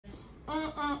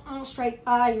Straight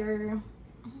fire.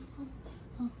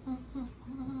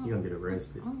 You're gonna get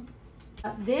arrested.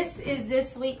 This is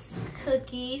this week's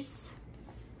cookies.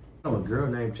 I'm a girl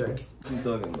named Chase. What you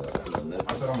talking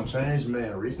about? I said I'm a changed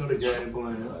man. Reese know the game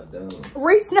plan. I don't.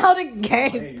 Reese know the Hey,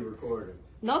 game. you recording?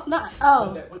 Nope, not.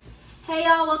 Oh. Hey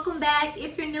y'all, welcome back.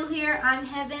 If you're new here, I'm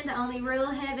Heaven, the only real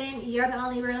Heaven. You're the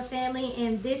only real family,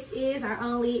 and this is our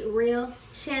only real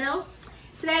channel.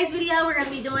 Today's video, we're gonna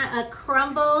be doing a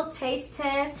crumble taste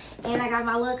test, and I got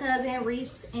my little cousin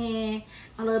Reese and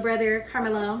my little brother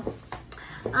Carmelo.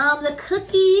 The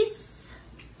cookies.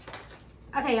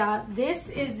 Okay, y'all. This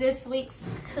is this week's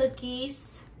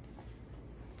cookies.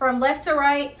 From left to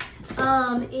right,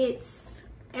 it's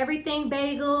everything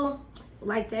bagel.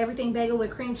 Like the everything bagel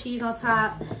with cream cheese on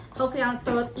top. Hopefully I don't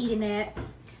throw up eating that.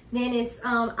 Then it's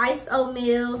iced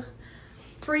oatmeal,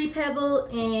 free pebble,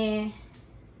 and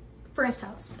French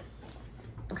toast.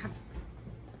 Okay.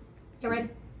 You ready?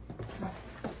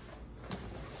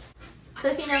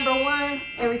 Cookie number one,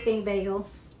 everything bagel.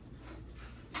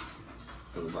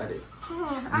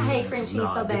 I hate cream cheese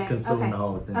so bad. Just consume okay. the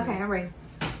whole thing. Okay, I'm ready.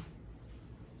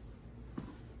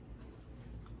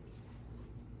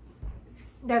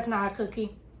 That's not a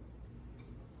cookie.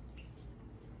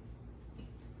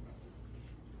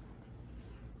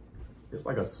 It's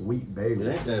like a sweet bagel.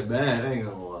 It ain't that bad, I ain't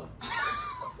gonna lie.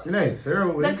 It ain't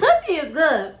terrible. The cookie is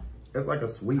good. It's like a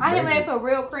sweet I bagel. didn't put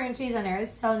real cream cheese in there.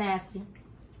 It's so nasty.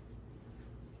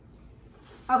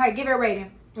 Okay, give it a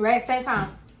rating. You ready? Same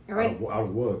time. You ready? Out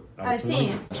of what? Out of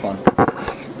 10.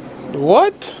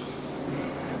 What?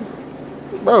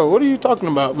 Bro, what are you talking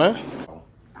about, man?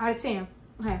 Out of 10.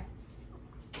 Okay.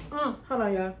 Hold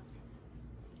on, y'all.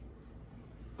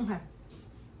 Okay.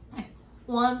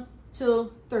 1,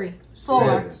 2, 3,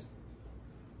 4. 6.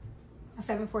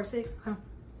 7, 4, 6. Okay.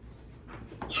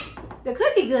 The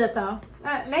cookie good though.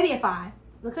 Maybe a 5.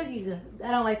 The cookie good.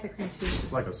 I don't like the cream cheese.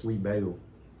 It's like a sweet bagel.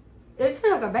 It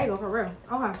tastes like a bagel for real.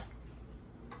 Okay.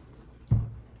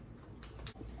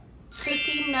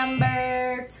 Cookie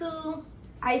number 2,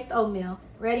 iced oatmeal.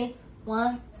 Ready?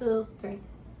 1, 2, 3.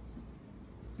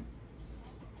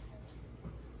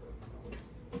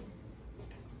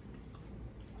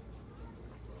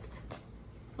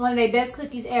 One of their best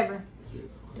cookies ever.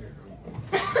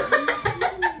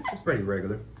 It's pretty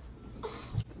regular.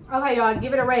 Okay, y'all,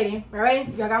 give it a rating. Y'all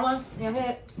ready? Y'all got one? Y'all hit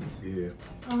it? Yeah.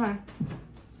 Okay.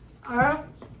 Alright.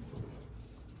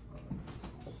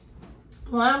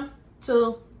 1,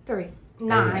 2, 3.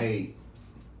 9. 8.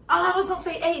 Oh, I was gonna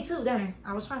say 8 too. Dang.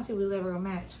 I was trying to see if we was ever gonna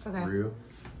match. Okay. Real.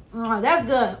 Oh, that's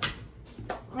good.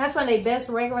 That's one of their best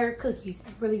regular cookies.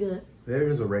 Really good. There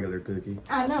is a regular cookie.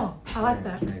 I know. I like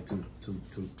that. Ain't too.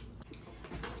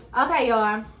 Okay,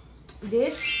 y'all.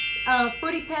 This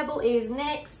fruity pebble is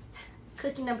next.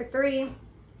 Cookie number 3.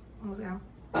 Let's go.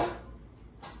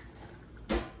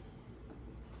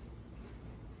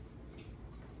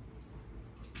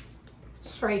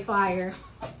 Straight fire.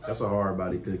 That's a hard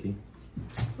body cookie.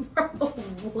 Bro,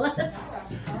 what? That's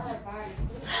a hard body.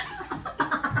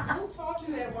 Who taught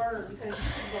you that word? Because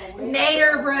you can go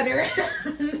Nader, brother.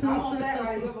 I want that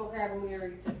out of your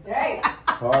vocabulary today.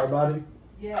 Hard body?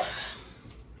 Yeah.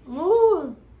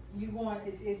 Ooh. You want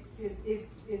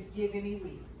it's giving me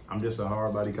weak. I'm just a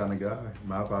hard body kind of guy.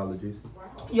 My apologies.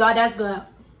 Wow. Y'all, that's good.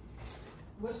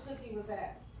 Which cookie was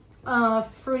that?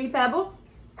 Fruity pebble.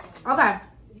 Okay.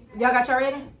 Y'all got y'all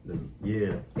ready?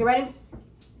 Yeah. You ready?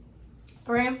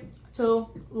 3, 2,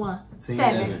 1.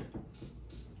 7.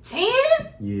 10?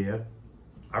 Yeah.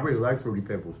 I really like fruity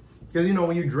pebbles. Because, you know,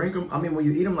 when you drink them, when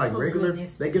you eat them like regular,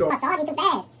 goodness. they get all... Soggy too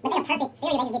fast. But they're perfect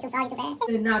cereal. They just get too soggy too fast.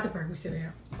 It's not the perfect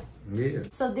cereal. Yeah.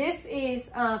 So this is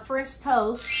French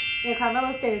toast. And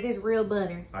Carmelo said that this is real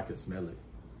butter. I can smell it.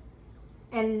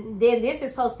 And then this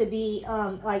is supposed to be,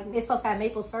 like, it's supposed to have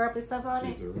maple syrup and stuff on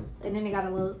it. Caesar. And then they got a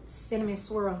little cinnamon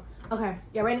swirl. Okay,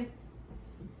 y'all ready?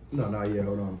 No, not yet.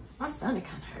 Hold on. My stomach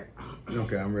kind of hurt.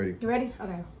 Okay, I'm ready. You ready?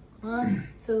 Okay. 1,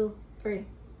 2, 3.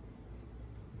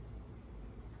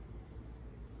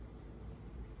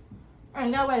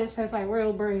 Ain't no way this tastes like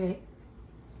real bread. It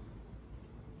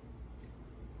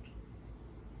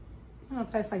don't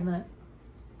taste like nothing.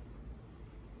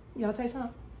 Y'all taste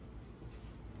something?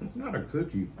 It's not a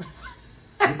cookie.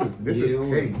 This is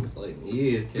cake. It's like,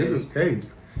 yeah, it's cake. This is cake.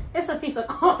 It's a piece of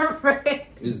cornbread.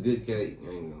 It's good cake. I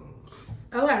ain't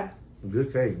gonna. Okay.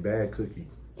 Good cake, bad cookie.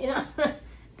 You know,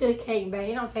 good cake, babe.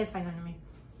 It don't taste like nothing to me.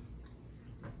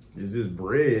 It's just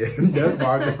bread. That's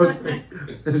why I don't taste.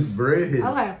 It's bread.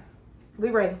 Okay. We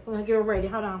ready. We're gonna get it ready.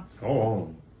 Hold on. Hold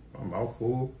on. I'm out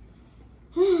full.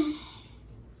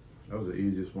 That was the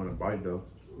easiest one to bite though.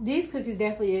 These cookies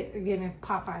definitely are giving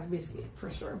Popeye's biscuit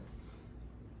for sure.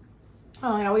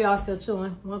 Oh, yeah, we all still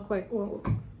chewing. One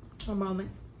moment.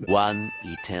 One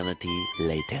eternity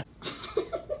later.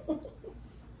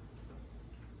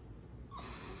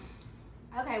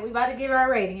 Okay, we about to give our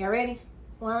rating. Y'all ready?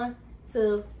 1,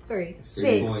 2, 3.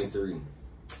 6.3.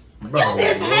 You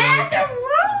just had to ruin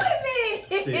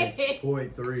it.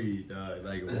 6.3, dog.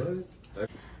 Like, what?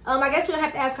 I guess we don't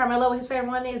have to ask Carmelo what his favorite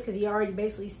one is because he already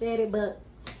basically said it, but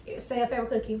say a favorite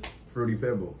cookie. Fruity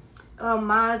Pebble.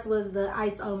 Mine was the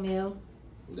iced oatmeal.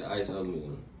 The iced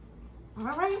oatmeal. All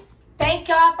right. Thank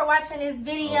y'all for watching this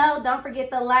video. Don't forget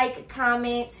to like,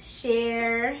 comment,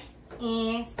 share,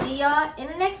 and see y'all in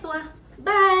the next one.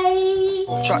 Bye.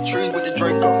 Shot tree with the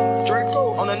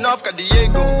Draco. On the north got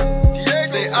Diego.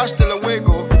 Say hasta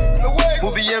luego.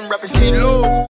 We'll be in rapping kilo.